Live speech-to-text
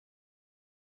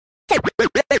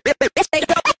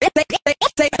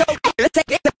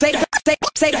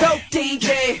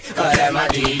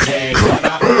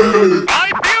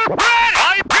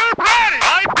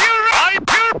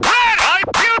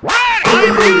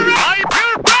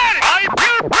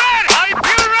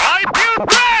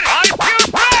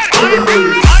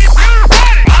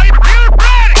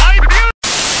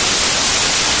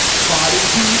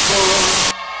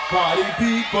Party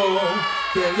people,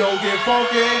 can yo get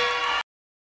funky?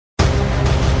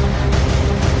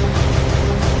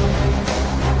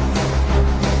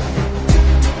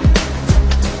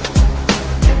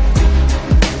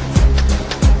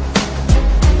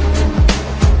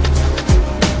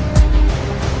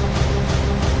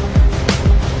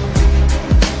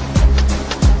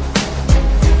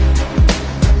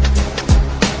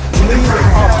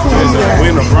 We're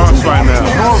in the Bronx right now.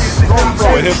 That's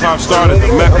where hip hop started, the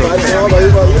Mecca.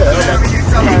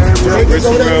 Rich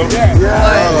and real.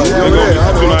 We go to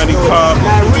 290 Cobb,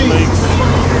 links.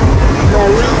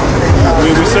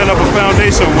 We set up a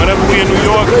foundation. Whenever we in New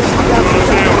York, you know what I'm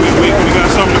saying? We got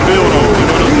something to build on. You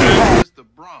know what I'm saying? This the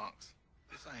Bronx.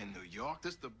 This ain't New York.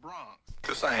 This the Bronx.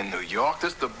 This ain't New York.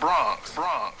 This the Bronx.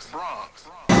 Bronx. Bronx.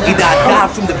 Either I die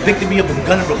from the victory of a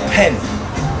gun or a pen.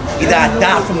 Either I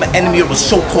die from an enemy or a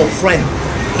so-called friend.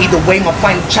 Either way, my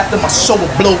final chapter, my soul will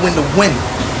blow in the wind.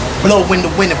 Blow in the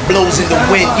wind, it blows in the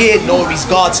wind. Yeah, Nori's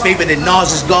God's favorite and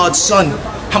Nas is God's son.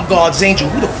 I'm God's angel.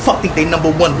 Who the fuck think they number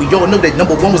one? We all know that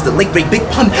number one was the late great Big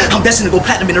Pun. I'm destined to go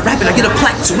platinum in the rap and I get a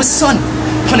plaque to his son.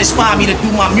 Pun inspired me to do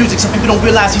my music. Some people don't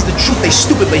realize he's the truth. They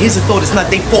stupid, but here's a thought. It's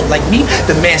not their fault. Like me,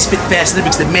 the man spit fast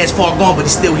lyrics. The man's far gone, but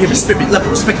he's still here in spirit.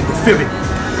 Level respect and fear it.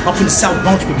 I'm from the South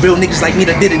Bronx with real niggas like me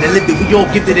that did it and lived it. We all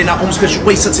gifted in our own special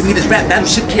way. So to me, this rap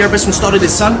battleship KRS when started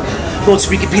his son. Lord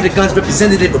Speaker Peter Guns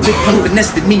representative. A big pun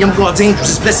finessed me. I'm God's angel,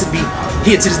 just blessed be.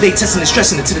 Here to this day, testing and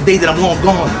stressing it to the day that I'm long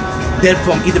gone. Dead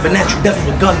from either a natural death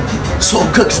or a gun. So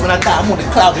cooks when I die, I'm on the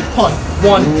cloud and pun.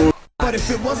 One. But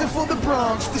if it wasn't for the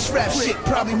Bronx, this rap shit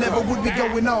probably never would be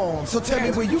going on. So tell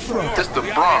me where you from. This the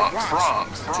Bronx.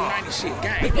 Bronx. 290 shit,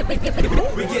 gang.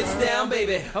 We gets down,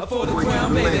 baby. Up for the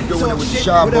crown, baby. Doing it with the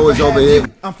Shaw boys over here.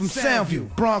 I'm from Soundview,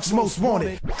 Bronx most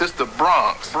wanted. This the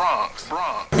Bronx. Bronx.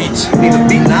 Bronx. Beats. Need a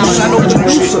beat now, I know what you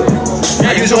producer.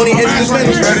 I use only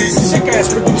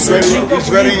instruments. He's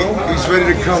ready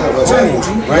to come.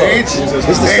 Right?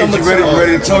 He's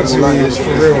ready to talk to me. It's for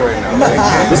real right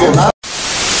now.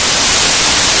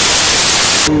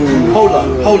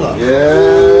 Hold up.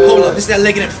 Yeah. Hold up. This that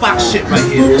Legged and Fox shit right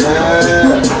here.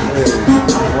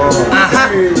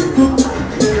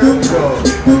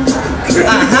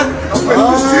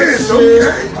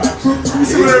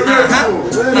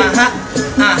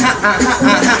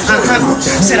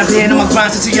 Said I've been on my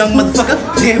grind since a young motherfucker.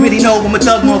 They already know I'm a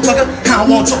thug motherfucker. I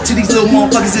don't want to talk to these little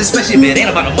motherfuckers, especially if it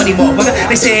ain't about the money motherfucker.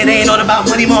 They say it ain't all about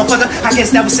money motherfucker. I guess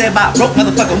that was said by a broke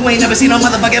motherfucker who ain't never seen no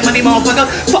motherfucking money motherfucker.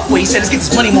 Fuck what he said, let's get this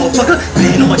money motherfucker.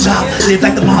 Been on my job, live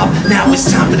like the mob. Now it's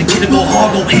time for the kid to go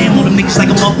hard, go ham on them niggas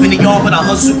like I'm up in the yard. But I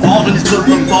hustle hard on this little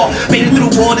ball. Made it through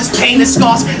the war, this pain and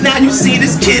scars. Now you see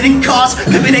this kid in cars.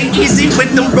 Cause it ain't easy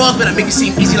with them bras, but I make it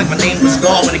seem easy like my name was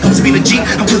God. When it comes to being a G,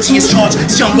 I'm guilty as charged.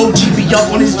 This young OG be up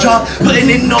on his job, putting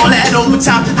in all that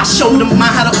overtime. I showed him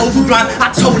how to overgrind.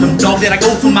 I told him, dog, that I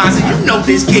go for mine. And you know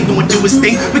this kid gonna do his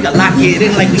thing. We can lock it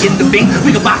in like we in the ring.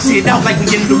 We can box it out like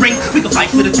we in the ring. We can fight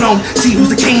for the throne, see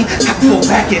who's the king. I can fall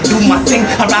back and do my thing.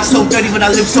 I ride so dirty, but I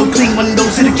live so clean. One of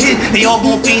those to the kid, they all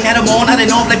gon' faint. Had them all out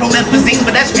and off like from Emphysine.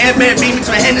 But that's Cranberry beam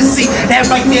into a Hennessy. That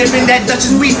right there in that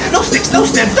Dutchess weed. No sticks, no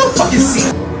stems, no fucking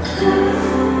seat.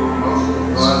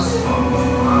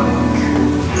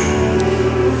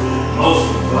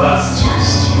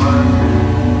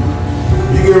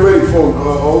 You get ready for it,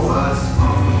 Ove?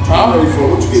 I'm ready for it.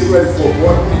 What you getting ready for,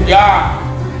 boy? Yeah.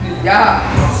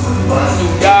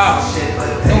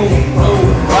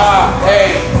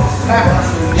 Hey.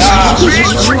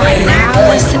 Right now,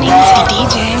 listening to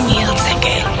DJ Music.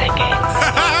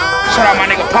 Shout out my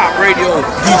nigga Pop Radio.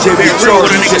 DJ been real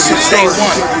with a nigga since day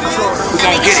one. We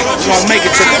gon' get it. We gon' make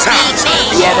it to the top.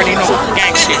 You already know.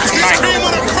 Gang shit tonight.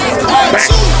 Back.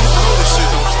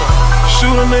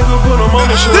 Shoot a nigga, put him on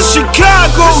the show. This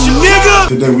Chicago, nigga!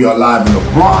 Today we are live in the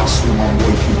Bronx with my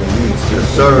boy Cuban. Yes,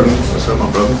 sir. What's up, my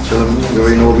brother? Chillin'. You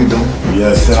already know what we doing.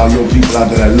 Yes, and all your people out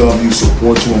there that love you,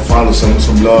 support you, and follow some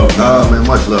love. Man,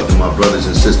 much love to my brothers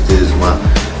and sisters, my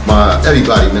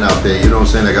everybody, man, out there. You know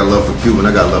what I'm saying? I got love for Cuban.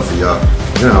 I got love for y'all.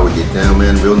 You know how we get down,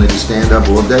 man. Real niggas stand up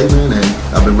all day, man. And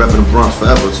I've been repping the Bronx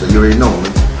forever, so you already know, man.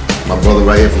 My brother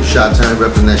right here from Chi-Town,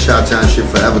 repping that Chi-Town shit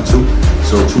forever too.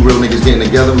 So two real niggas getting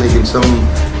together, making something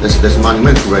that's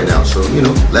monumental right now. So, you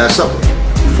know, last supper.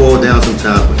 You fall down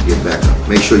sometimes, but you get back up.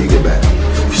 Make sure you get back up.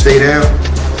 If you stay down,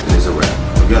 then it's a wrap.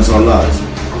 Against our lives.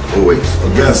 Always.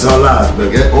 Against our lives,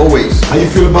 baby. Yeah, always. How you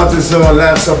feel about this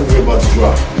last supper we're about to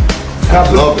drop? I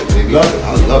love it, baby.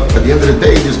 I love it. At the end of the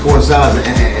day, it just coincides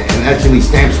and actually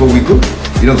stamps what we do.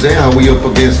 You know what I'm saying? How we up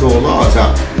against all odds.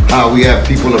 How we have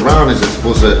people around us that's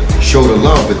supposed to show the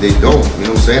love, but they don't.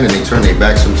 You know what I'm saying? And they turn their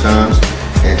back sometimes.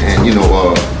 And you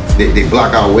know, they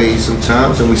block our ways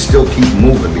sometimes, and we still keep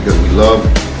moving because we love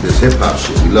this hip-hop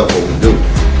shit. We love what we do.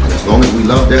 And as long as we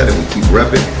love that and we keep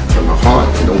repping from our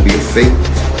heart and don't be a fake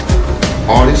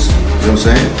artist, you know what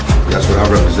I'm saying? That's what I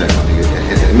represent, my nigga.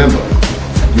 And remember,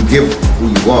 you give who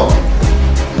you are,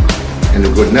 and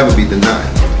it would never be denied.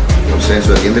 You know what I'm saying?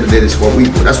 So at the end of the day, this is what we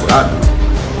do. That's what I do. You know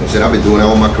what I'm saying? I've been doing that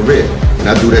all my career. And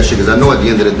I do that shit because I know at the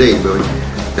end of the day, bro,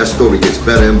 that story gets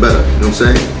better and better. You know what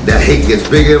I'm saying? That hate gets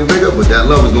bigger and bigger, but that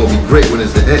love is gonna be great when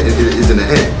it's the end. It's in the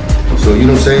end. So you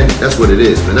know what I'm saying? That's what it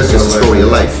is, man. That's just the story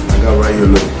of life. I got right here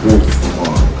a little quote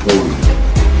from Cody.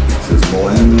 It says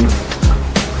Moana.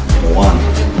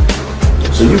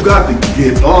 So you got to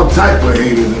get all type of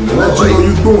haters and let you know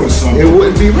you're doing something. It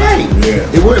wouldn't be right.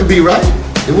 Yeah. It wouldn't be right.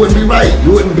 It wouldn't be right.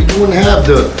 You wouldn't have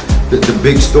the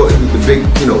big story, the big,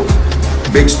 you know,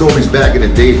 big stories back in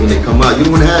the days when they come out. You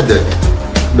wouldn't have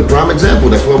the prime example.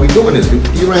 That's why we're doing this.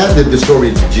 You don't have the story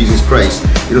of Jesus Christ.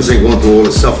 You know, saying going through all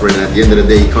the suffering, and at the end of the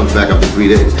day, he comes back after 3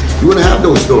 days. You wouldn't have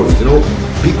those stories. You know,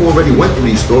 people already went through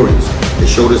these stories. They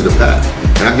showed us the path.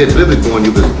 And I get biblical on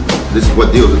you because this is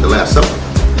what deals with the Last Supper.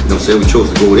 You know what I'm saying? We chose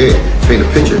to go there, paint a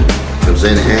picture. You know what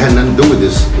I'm saying? It had nothing to do with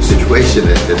this situation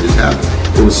that just happened.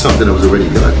 It was something that was already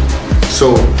done.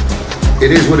 So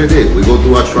it is what it is. We go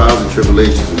through our trials and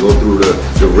tribulations. We go through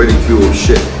the ridicule of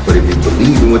shit. But if you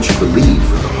believe in what you believe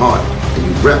from the heart, and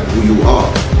you rep who you are,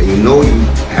 and you know you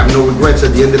have no regrets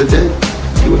at the end of the day,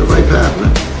 you're in the right path,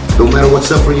 man. No matter what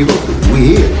suffering you go through,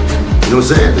 we here. You know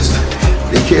what I'm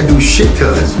saying? They can't do shit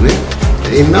to us, man.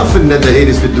 There ain't nothing that the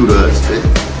haters could do to us, man.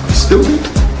 Stupid.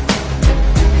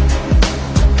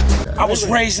 I was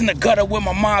raised in the gutter with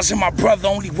my moms and my brother.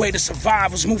 Only way to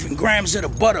survive was moving grams of the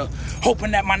butter. Hoping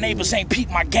that my neighbors ain't peep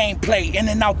my gameplay. In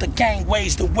and out the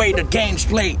gangways, the way the game's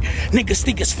played. Niggas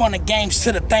think it's fun and games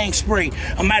till the thing spray.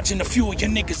 Imagine a few of your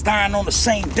niggas dying on the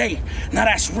same day. Now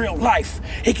that's real life.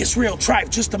 It gets real tripe.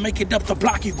 Just to make it up the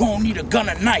block, you gon' need a gun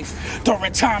or knife.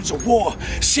 During times of war,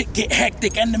 shit get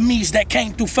hectic. Enemies that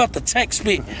came through felt the tech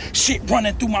spit. Shit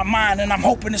running through my mind, and I'm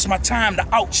hoping it's my time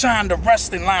to outshine the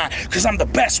rest in line. Cause I'm the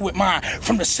best with mine.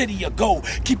 From the city of gold,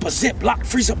 keep a Ziploc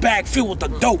freezer bag filled with the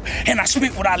dope. And I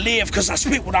spit what I live, cause I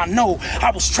spit what I know.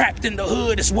 I was trapped in the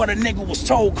hood, is what a nigga was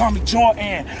told. Call me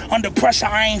Jordan, under pressure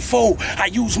I ain't fold. I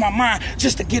use my mind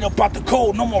just to get up out the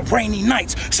cold. No more rainy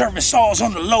nights, serving saws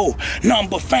on the low. None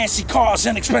but fancy cars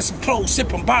and expensive clothes,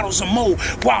 sipping bottles of mo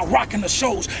while rocking the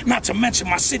shows. Not to mention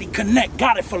my city connect,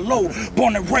 got it for low.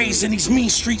 Born and raised in these mean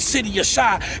streets, city of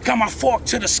shy. Got my fork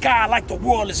to the sky like the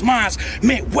world is mine.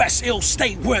 Midwest, ill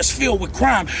state where it's filled with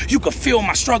crime. You can feel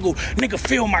my struggle, nigga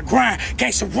feel my grind.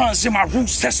 Gangsta runs in my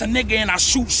roots, test a nigga and I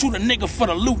shoot a nigga for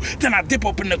the loot. Then I dip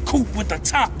up in the coupe with the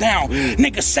top down.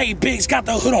 Niggas say Biggs got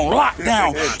the hood on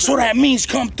lockdown. So that means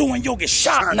come through and you'll get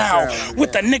shot now.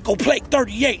 With the nickel plate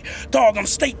 38, dog, I'm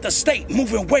state to state,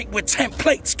 moving weight with 10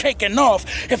 plates, caking off.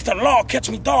 If the law catch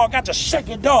me, dog, I just shake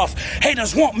it off.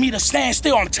 Haters want me to stand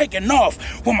still, I'm taking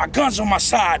off with my guns on my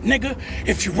side, nigga.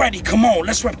 If you ready, come on,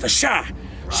 let's rep the shot.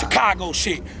 Chicago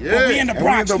shit. Yeah, we in the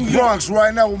Bronx. we in the Bronx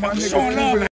right now with my nigga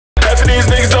Cuban. Half of these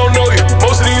niggas don't know you.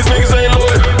 Most of these niggas ain't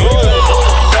loyal.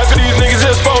 Half of these niggas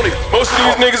just phony. Most of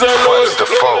these niggas ain't loyal. The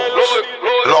foes.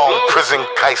 Long prison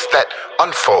kites that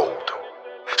unfold.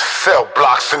 Cell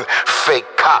blocks and fake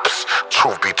cops,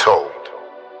 truth be told.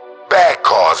 Bad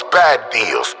cars, bad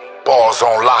deals, bars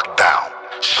on lockdown,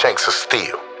 shanks of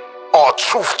steel. All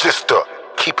truth just to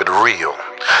keep it real.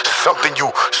 Something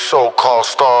you so-called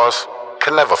stars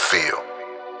can never feel.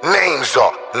 Names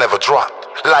are never dropped.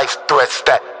 Life threats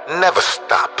that never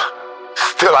stop.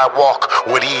 Still I walk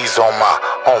with ease on my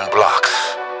own blocks.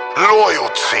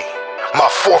 Loyalty, my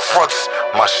forefronts,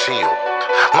 my shield.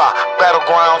 My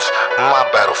battlegrounds, my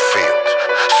battlefield.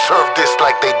 Serve this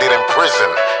like they did in prison,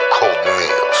 cold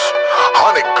meals.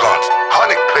 100 guns,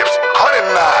 100 clips,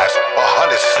 100 knives,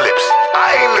 100 slips.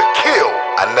 I aim to kill,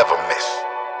 I never miss.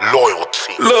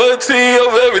 Loyalty. Loyalty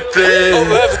of everything.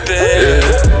 Of everything.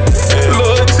 Yeah.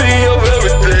 Loyalty of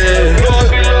everything. Yeah.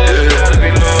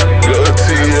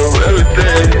 Loyalty of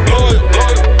everything.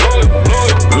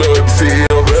 Loyalty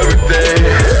of everything.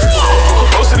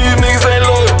 Most of these niggas ain't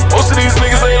loyal. Most of these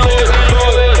niggas ain't loyal.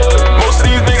 Most of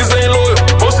these niggas ain't loyal.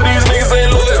 Most of these niggas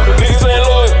ain't loyal. Niggas ain't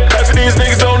loyal. Half of these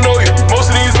niggas don't know you. Most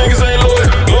of these niggas ain't loyal.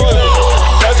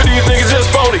 Half of these niggas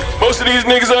just phony. Most of these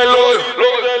niggas ain't loyal.